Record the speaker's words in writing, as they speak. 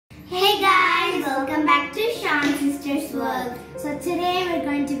guys, welcome back to Sean Sisters World. So today we're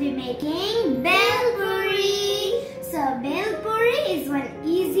going to be making Bhel Puri. So Bhel Puri is one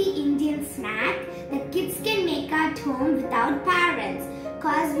easy Indian snack that kids can make at home without parents.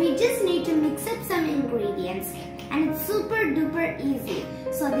 Cause we just need to mix up some ingredients and it's super duper easy.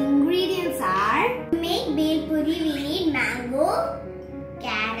 So the ingredients are, to make Bhel Puri we need mango,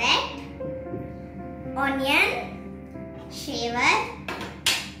 carrot, onion, shaver,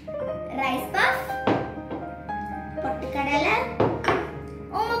 rice puff, pottukadala,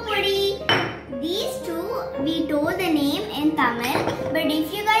 Puri. These two we told the name in Tamil, but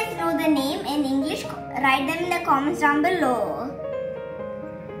if you guys know the name in English, write them in the comments down below.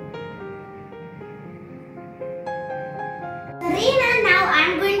 Reena, now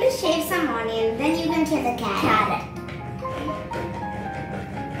I'm going to shave some onion, then you can shave the carrot.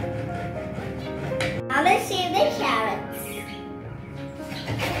 Now let's shave the carrots.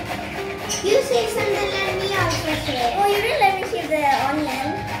 You shave some, then let me also shave. Oh, you didn't let me shave the onion.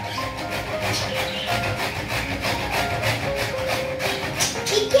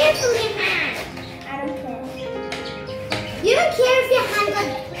 Be careful with your hand. I don't care. You don't care if your hand got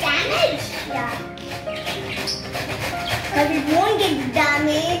damaged? Yeah. But it won't get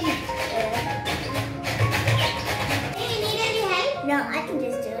damaged. Do you need any help? No, I can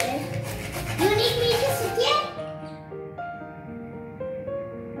just do it. You need me to sit here?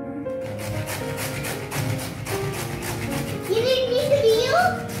 You need me to be you?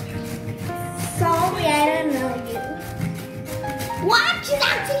 Sorry, I don't know you. What? She's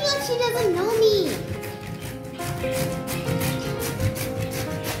acting like she doesn't know me.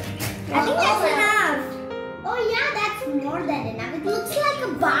 I think that's enough. Oh yeah, that's more than enough. It looks like a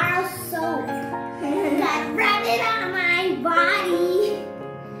bar of soap. I rubbed it on my body.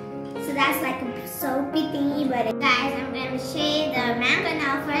 So that's like a soapy thingy, but guys, I'm gonna shave the mango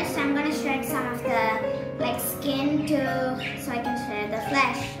now. First, I'm gonna shred some of the skin too, so I can shred the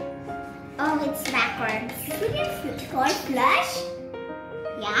flesh. Oh, it's backwards. It's called flesh?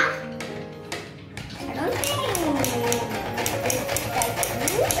 Yeah? I don't think.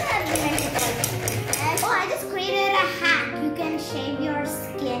 Oh, I just created a hack. You can shave your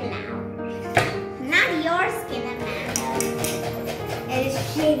skin now. Not your skin and mango. And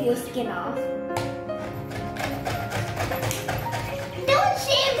just shave your skin off. Don't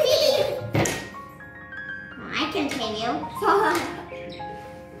shave me! I can shave you. Don't!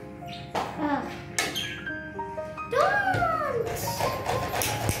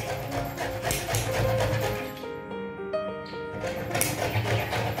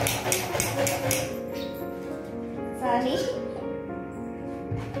 Sorry.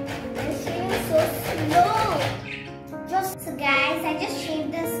 This shaving is so slow. So guys, I just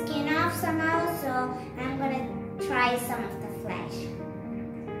shaved the skin off somehow, so I'm gonna try some of the flesh.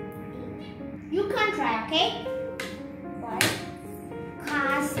 You can't try, okay? Why?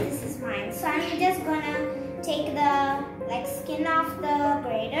 Cause this is mine. So I'm just gonna take the skin off the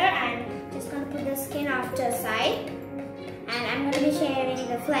grater and just gonna put the skin off to the side. And I'm gonna be shaving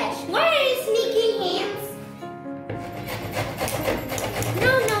the flesh. Why are you sneaking hands?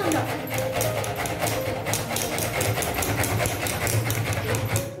 No, no, no.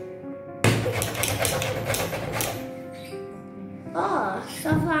 Oh, so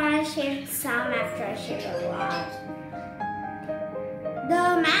far I shaved some after I shaved a lot.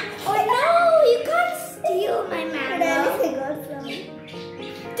 Oh no, you can't steal my mango.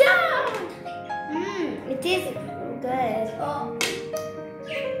 Don't! It is good. Oh.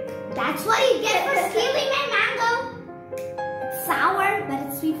 That's what you get for stealing my mango. It's sour, but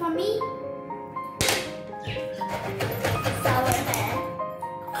it's sweet for me. Sour head.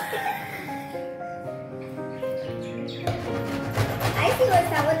 I see what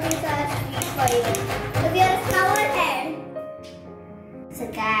sour things are for you. Because you're a sour head. So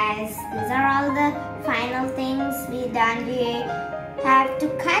guys, these are all the final things we done. We have to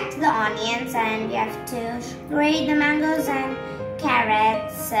cut the onions and we have to grate the mangoes and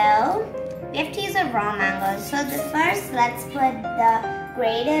carrots. So we have to use a raw mango. So first, let's put the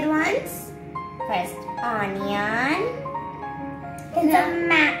grated ones. First, onion.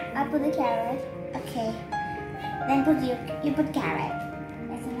 I'll put the carrot. Okay. Then you put carrot.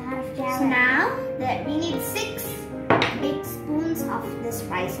 That's a lot of carrot. So now we need 6 big spoons of this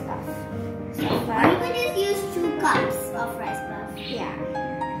rice puff. So first, you can just use 2 cups of rice puff. Yeah.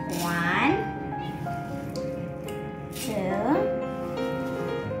 1, 2,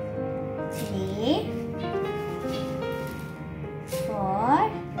 3,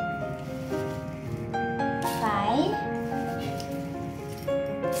 4,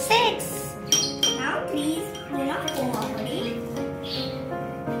 5, 6. Now please do not pour,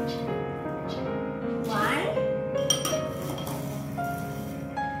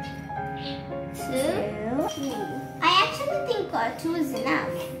 2 is enough.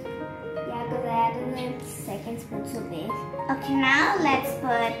 Yeah, because I added the second spoon so big. Okay, now let's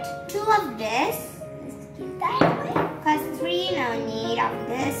put 2 of this. Let's keep that away. Because 3 no need of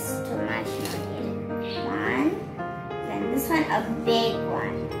this. Too much no need. 1. Then this one a big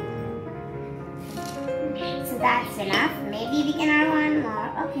one. So that's enough. Maybe we can add 1 more.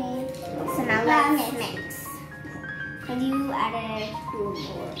 Okay. So now let's mix. And you added 2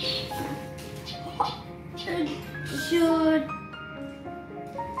 more. Should.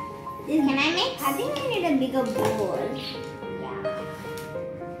 Can I mix? I think I need a bigger bowl. Yeah.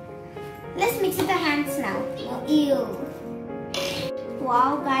 Let's mix with the hands now. Ew.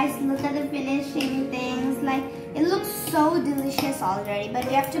 Wow, guys, look at the finishing things. Like, it looks so delicious already, but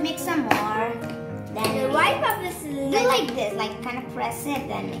we have to make some more. Then the white puff is like this, like kind of press it,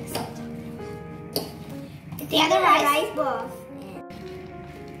 then mix it. The other rice balls.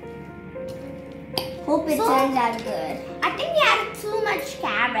 Hope it turns out good. I think we added too much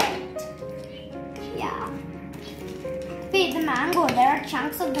carrot. Yeah. Wait, the mango. There are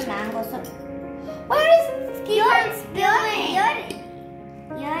chunks of the mango. So, why is it keep on spilling?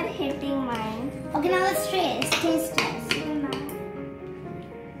 You're hitting mine. Okay, now let's taste test.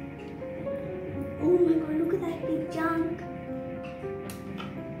 Oh my god, look at that big chunk.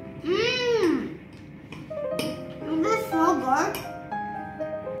 Mmm. This is so good.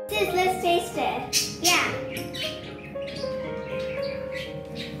 Let's taste it. Yeah.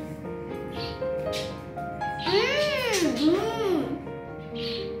 Mmm.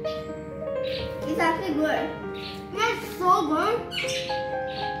 It's actually good. That's so good.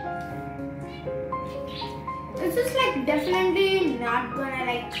 This is like definitely not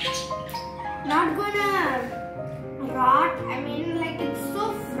gonna rot. I mean, like it's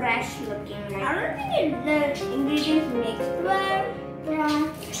so fresh looking. Like, I don't think the ingredients mixed well. yeah.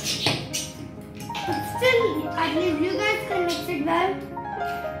 But still, at least you guys can mix it well.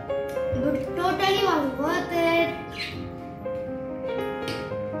 But totally was worth it.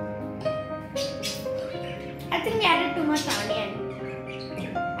 I think we added too much onion.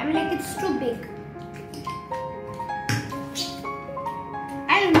 I mean, like it's too big.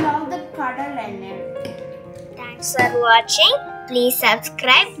 I love the cuddle in it. Thanks for watching. Please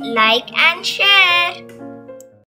subscribe, like and share.